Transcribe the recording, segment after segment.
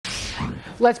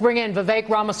Let's bring in Vivek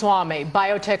Ramaswamy,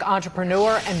 biotech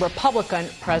entrepreneur and Republican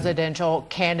presidential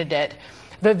candidate.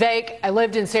 Vivek, I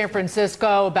lived in San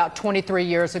Francisco about 23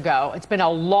 years ago. It's been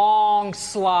a long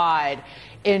slide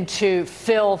into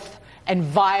filth and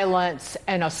violence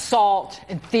and assault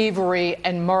and thievery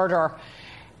and murder.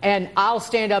 And I'll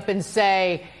stand up and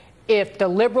say, if the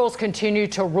liberals continue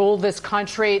to rule this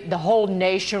country, the whole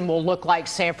nation will look like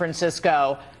San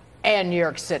Francisco and New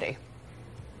York City.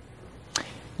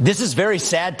 This is very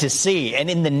sad to see. And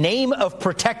in the name of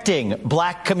protecting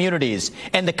black communities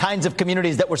and the kinds of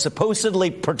communities that were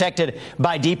supposedly protected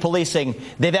by depolicing,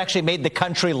 they've actually made the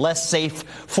country less safe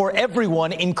for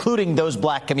everyone, including those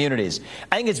black communities.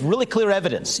 I think it's really clear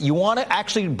evidence. You want to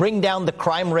actually bring down the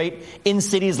crime rate in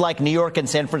cities like New York and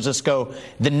San Francisco.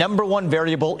 The number one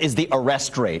variable is the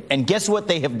arrest rate. And guess what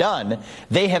they have done?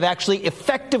 They have actually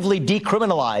effectively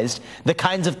decriminalized the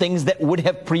kinds of things that would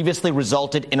have previously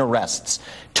resulted in arrests.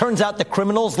 Turns out that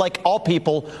criminals, like all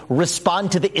people,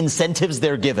 respond to the incentives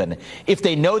they're given. If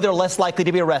they know they're less likely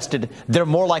to be arrested, they're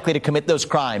more likely to commit those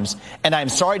crimes. And I'm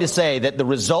sorry to say that the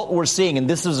result we're seeing, and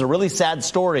this is a really sad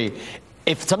story,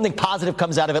 if something positive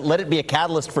comes out of it, let it be a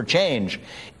catalyst for change.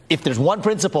 If there's one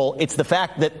principle, it's the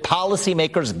fact that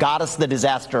policymakers got us the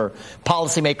disaster.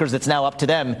 Policymakers, it's now up to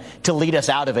them to lead us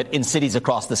out of it in cities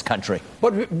across this country.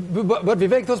 But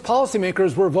Vivek, those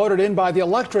policymakers were voted in by the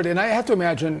electorate. And I have to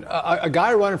imagine a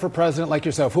guy running for president like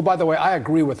yourself, who, by the way, I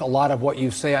agree with a lot of what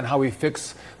you say on how we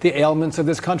fix the ailments of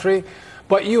this country.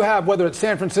 But you have, whether it's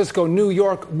San Francisco, New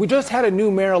York, we just had a new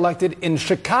mayor elected in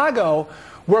Chicago,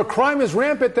 where crime is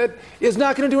rampant, that is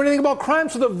not going to do anything about crime.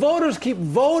 So the voters keep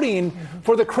voting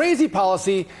for the crazy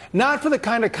policy, not for the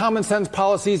kind of common sense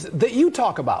policies that you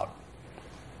talk about.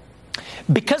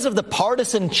 Because of the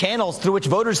partisan channels through which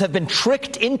voters have been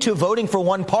tricked into voting for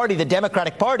one party, the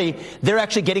Democratic Party, they're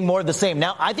actually getting more of the same.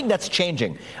 Now, I think that's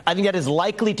changing. I think that is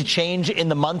likely to change in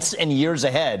the months and years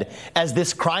ahead as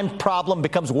this crime problem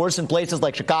becomes worse in places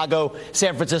like Chicago,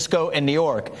 San Francisco, and New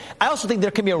York. I also think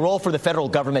there can be a role for the federal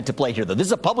government to play here, though. This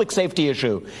is a public safety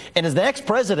issue. And as the next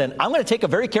president, I'm going to take a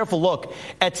very careful look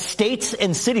at states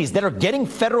and cities that are getting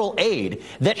federal aid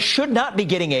that should not be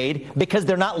getting aid because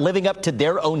they're not living up to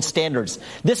their own standards.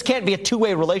 This can't be a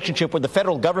two-way relationship where the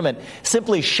federal government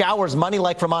simply showers money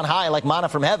like from on high, like manna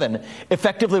from heaven,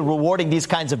 effectively rewarding these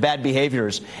kinds of bad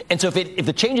behaviors. And so if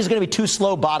the change is going to be too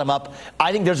slow bottom up,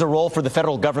 I think there's a role for the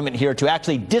federal government here to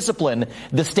actually discipline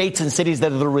the states and cities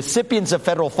that are the recipients of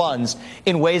federal funds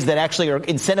in ways that actually are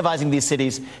incentivizing these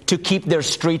cities to keep their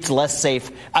streets less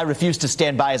safe. I refuse to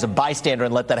stand by as a bystander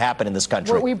and let that happen in this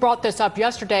country. We brought this up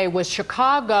yesterday with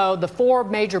Chicago. The four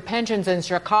major pensions in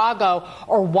Chicago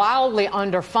are wildly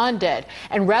underfunded.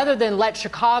 And rather than let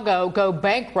Chicago go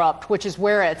bankrupt, which is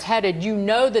where it's headed, you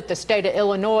know that the state of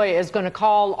Illinois is going to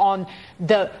call on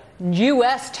the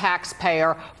U.S.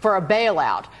 taxpayer for a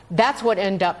bailout. That's what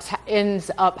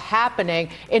ends up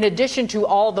happening, in addition to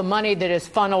all the money that is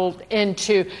funneled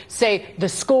into, say, the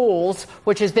schools,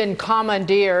 which is then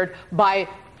commandeered by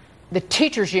the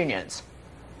teachers' unions.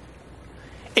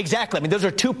 Exactly. I mean, those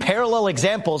are two parallel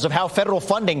examples of how federal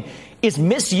funding is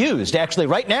misused, actually.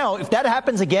 Right now, if that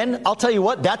happens again, I'll tell you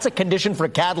what, that's a condition for a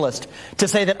catalyst to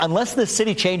say that unless this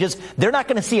city changes, they're not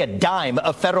going to see a dime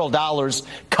of federal dollars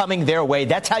coming their way.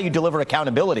 That's how you deliver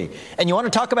accountability. And you want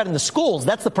to talk about in the schools,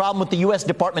 that's the problem with the U.S.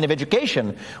 Department of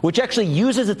Education, which actually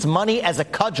uses its money as a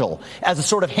cudgel, as a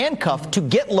sort of handcuff to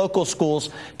get local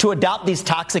schools to adopt these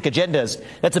toxic agendas.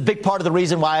 That's a big part of the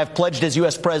reason why I've pledged as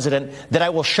U.S. president that I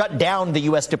will shut down the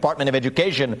U.S. Department of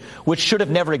Education, which should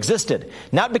have never existed.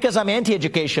 Not because I'm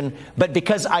anti-education, but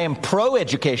because I am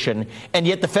pro-education, and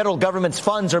yet the federal government's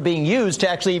funds are being used to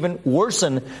actually even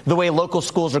worsen the way local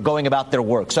schools are going about their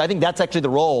work. So I think that's actually the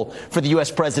role for the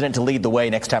U.S. president to lead the way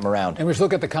next time around. And we should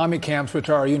look at the commie camps, which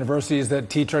are universities that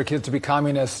teach our kids to be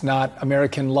communists, not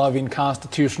American-loving,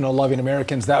 constitutional-loving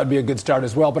Americans. That would be a good start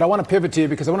as well. But I want to pivot to you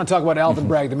because I want to talk about Alvin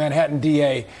Bragg, the Manhattan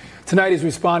DA. Tonight he's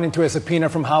responding to a subpoena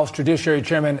from House Judiciary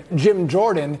Chairman Jim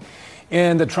Jordan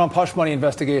in the Trump hush money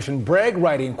investigation. Bragg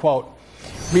writing, quote,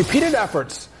 repeated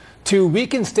efforts to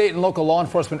weaken state and local law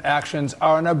enforcement actions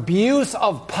are an abuse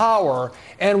of power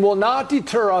and will not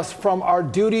deter us from our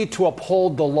duty to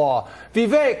uphold the law.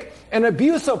 Vivek, an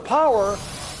abuse of power,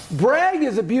 Bragg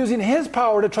is abusing his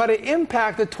power to try to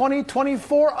impact the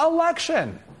 2024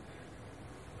 election.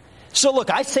 So, look,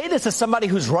 I say this as somebody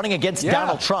who's running against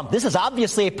Donald Trump. This is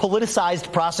obviously a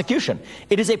politicized prosecution.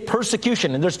 It is a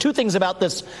persecution. And there's two things about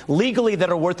this legally that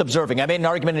are worth observing. I made an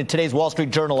argument in today's Wall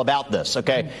Street Journal about this,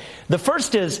 okay? The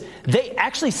first is they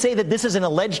actually say that this is an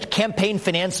alleged campaign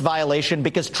finance violation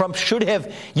because Trump should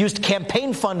have used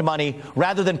campaign fund money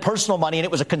rather than personal money, and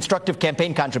it was a constructive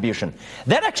campaign contribution.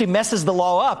 That actually messes the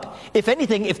law up. If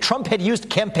anything, if Trump had used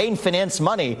campaign finance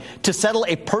money to settle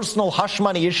a personal hush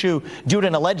money issue due to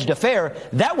an alleged affair,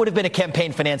 that would have been a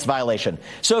campaign finance violation.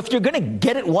 So if you're going to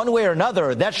get it one way or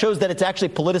another, that shows that it's actually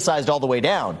politicized all the way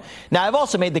down. Now, I've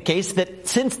also made the case that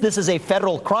since this is a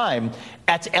federal crime,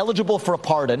 that's eligible for a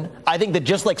pardon. I think that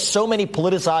just like so many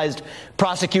politicized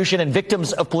prosecution and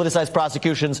victims of politicized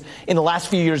prosecutions in the last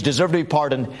few years deserve to be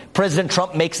pardoned, President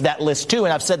Trump makes that list too.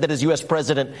 And I've said that as U.S.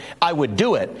 president, I would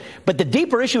do it. But the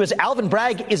deeper issue is Alvin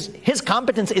Bragg his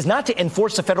competence is not to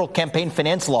enforce a federal campaign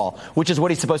finance law, which is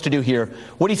what he's supposed to do here.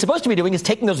 What he's supposed to be doing is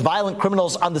taking those violent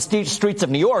criminals on the streets of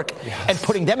New York and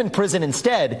putting them in prison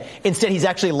instead. Instead, he's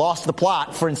actually lost the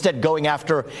plot for instead going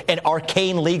after an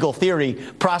arcane legal theory,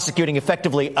 prosecuting effectively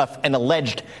an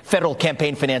alleged federal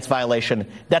campaign finance violation.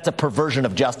 That's a perversion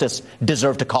of justice.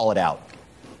 Deserve to call it out.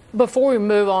 Before we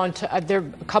move on to, there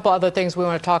are a couple other things we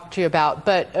want to talk to you about,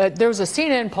 but there was a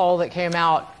CNN poll that came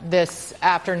out this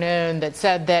afternoon that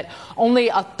said that only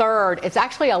a third, it's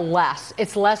actually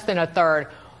it's less than a third,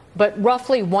 but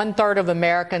roughly 1/3 of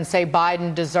Americans say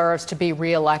Biden deserves to be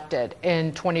reelected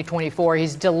in 2024.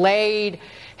 He's delayed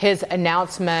his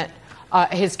announcement,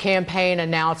 his campaign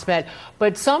announcement.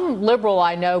 But some liberal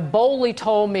I know boldly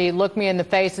told me, looked me in the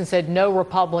face and said, no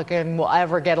Republican will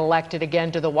ever get elected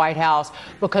again to the White House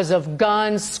because of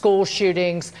guns, school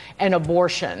shootings, and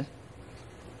abortion.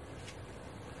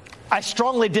 I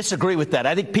strongly disagree with that.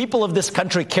 I think people of this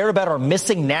country care about our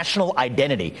missing national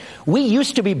identity. We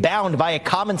used to be bound by a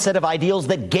common set of ideals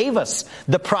that gave us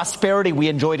the prosperity we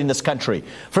enjoyed in this country,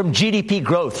 from GDP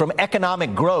growth, from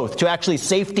economic growth, to actually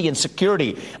safety and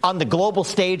security on the global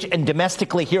stage and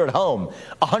domestically here at home.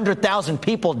 100,000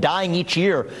 people dying each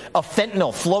year of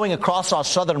fentanyl flowing across our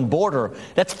southern border.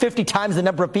 That's 50 times the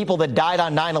number of people that died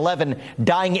on 9/11,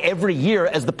 dying every year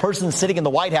as the person sitting in the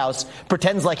White House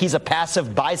pretends like he's a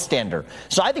passive bystander.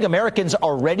 So I think Americans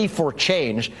are ready for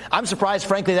change. I'm surprised,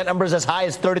 frankly, that number is as high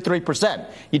as 33%.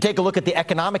 You take a look at the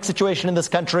economic situation in this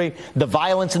country, the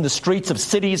violence in the streets of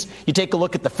cities. You take a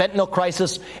look at the fentanyl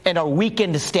crisis and our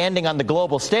weakened standing on the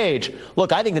global stage.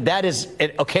 Look, I think that is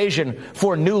an occasion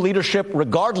for new leadership,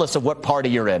 regardless of what party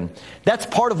you're in. That's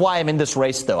part of why I'm in this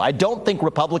race, though. I don't think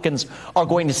Republicans are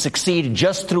going to succeed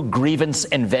just through grievance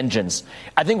and vengeance.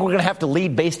 I think we're going to have to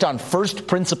lead based on first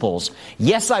principles.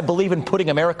 Yes, I believe in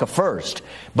putting America first,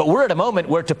 but we're at a moment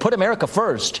where to put America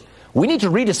first, we need to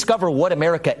rediscover what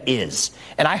America is.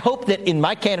 And I hope that in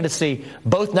my candidacy,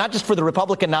 both not just for the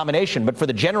Republican nomination, but for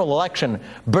the general election,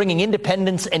 bringing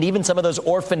independents and even some of those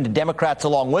orphaned Democrats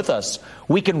along with us,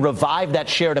 we can revive that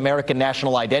shared American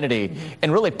national identity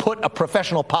and really put a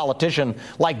professional politician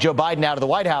like Joe Biden out of the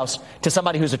White House to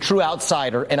somebody who's a true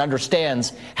outsider and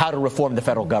understands how to reform the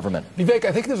federal government. Vivek,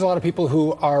 I think there's a lot of people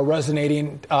who are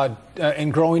resonating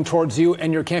and growing towards you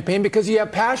and your campaign because you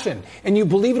have passion and you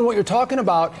believe in what you're talking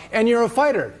about and you're a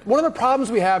fighter. One of the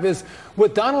problems we have is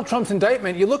with Donald Trump's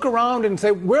indictment, you look around and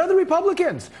say, where are the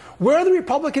Republicans? Where are the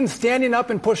Republicans standing up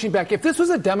and pushing back? If this was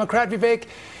a Democrat, Vivek,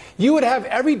 you would have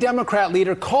every Democrat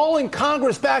leader calling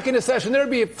Congress back into session. There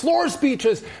would be floor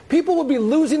speeches. People would be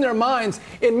losing their minds.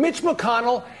 And Mitch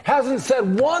McConnell hasn't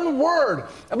said one word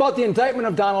about the indictment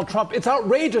of Donald Trump. It's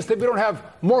outrageous that we don't have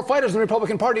more fighters in the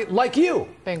Republican Party like you.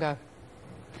 Bingo.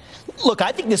 Look,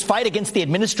 I think this fight against the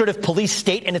administrative police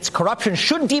state and its corruption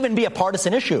shouldn't even be a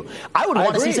partisan issue. I would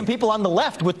want to see some people on the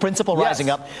left with principle rising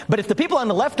up. But if the people on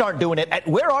the left aren't doing it,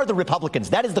 where are the Republicans?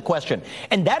 That is the question.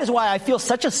 And that is why I feel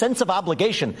such a sense of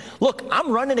obligation. Look,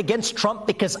 I'm running against Trump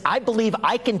because I believe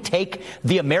I can take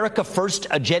the America First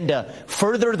agenda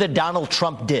further than Donald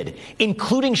Trump did,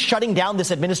 including shutting down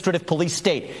this administrative police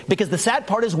state. Because the sad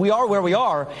part is we are where we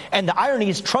are. And the irony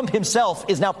is Trump himself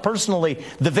is now personally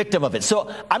the victim of it.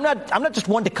 So I'm not just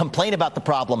one to complain about the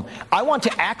problem. I want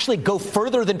to actually go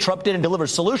further than Trump did and deliver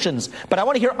solutions. But I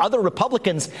want to hear other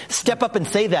Republicans step up and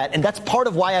say that. And that's part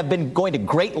of why I've been going to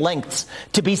great lengths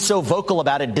to be so vocal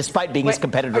about it, despite being his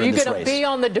competitor in this race. Are you going to be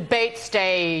on the debate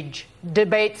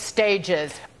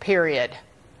stages, period?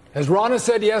 Has Ronna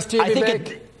said yes to you,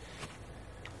 Vivek?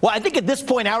 Well, I think at this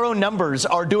point, our own numbers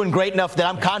are doing great enough that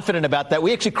I'm confident about that.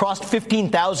 We actually crossed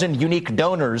 15,000 unique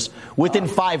donors within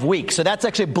 5 weeks. So that's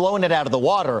actually blowing it out of the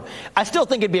water. I still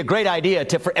think it'd be a great idea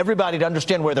for everybody to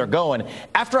understand where they're going.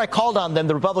 After I called on them,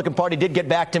 the Republican Party did get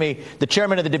back to me. The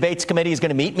chairman of the debates committee is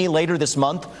going to meet me later this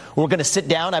month. We're going to sit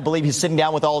down. I believe he's sitting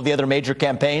down with all of the other major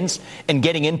campaigns and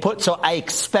getting input. So I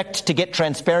expect to get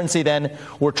transparency then.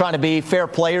 We're trying to be fair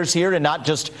players here and not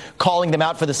just calling them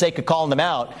out for the sake of calling them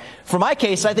out. For my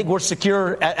case, I think we're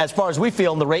secure as far as we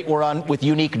feel in the rate we're on with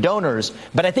unique donors.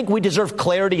 But I think we deserve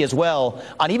clarity as well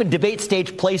on even debate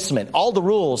stage placement, all the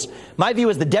rules. My view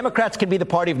is the Democrats can be the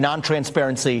party of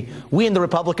non-transparency. We in the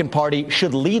Republican Party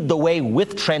should lead the way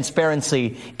with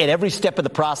transparency at every step of the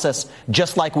process,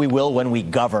 just like we will when we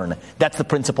govern. That's the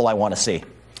principle I want to see.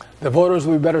 The voters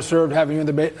will be better served having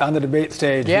you on the debate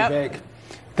stage. Yep. Vivek.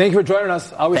 Thank you for joining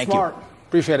us. Always Thank smart. you.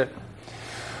 Appreciate it.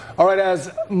 All right, as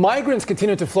migrants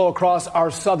continue to flow across our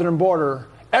southern border,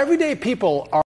 everyday people are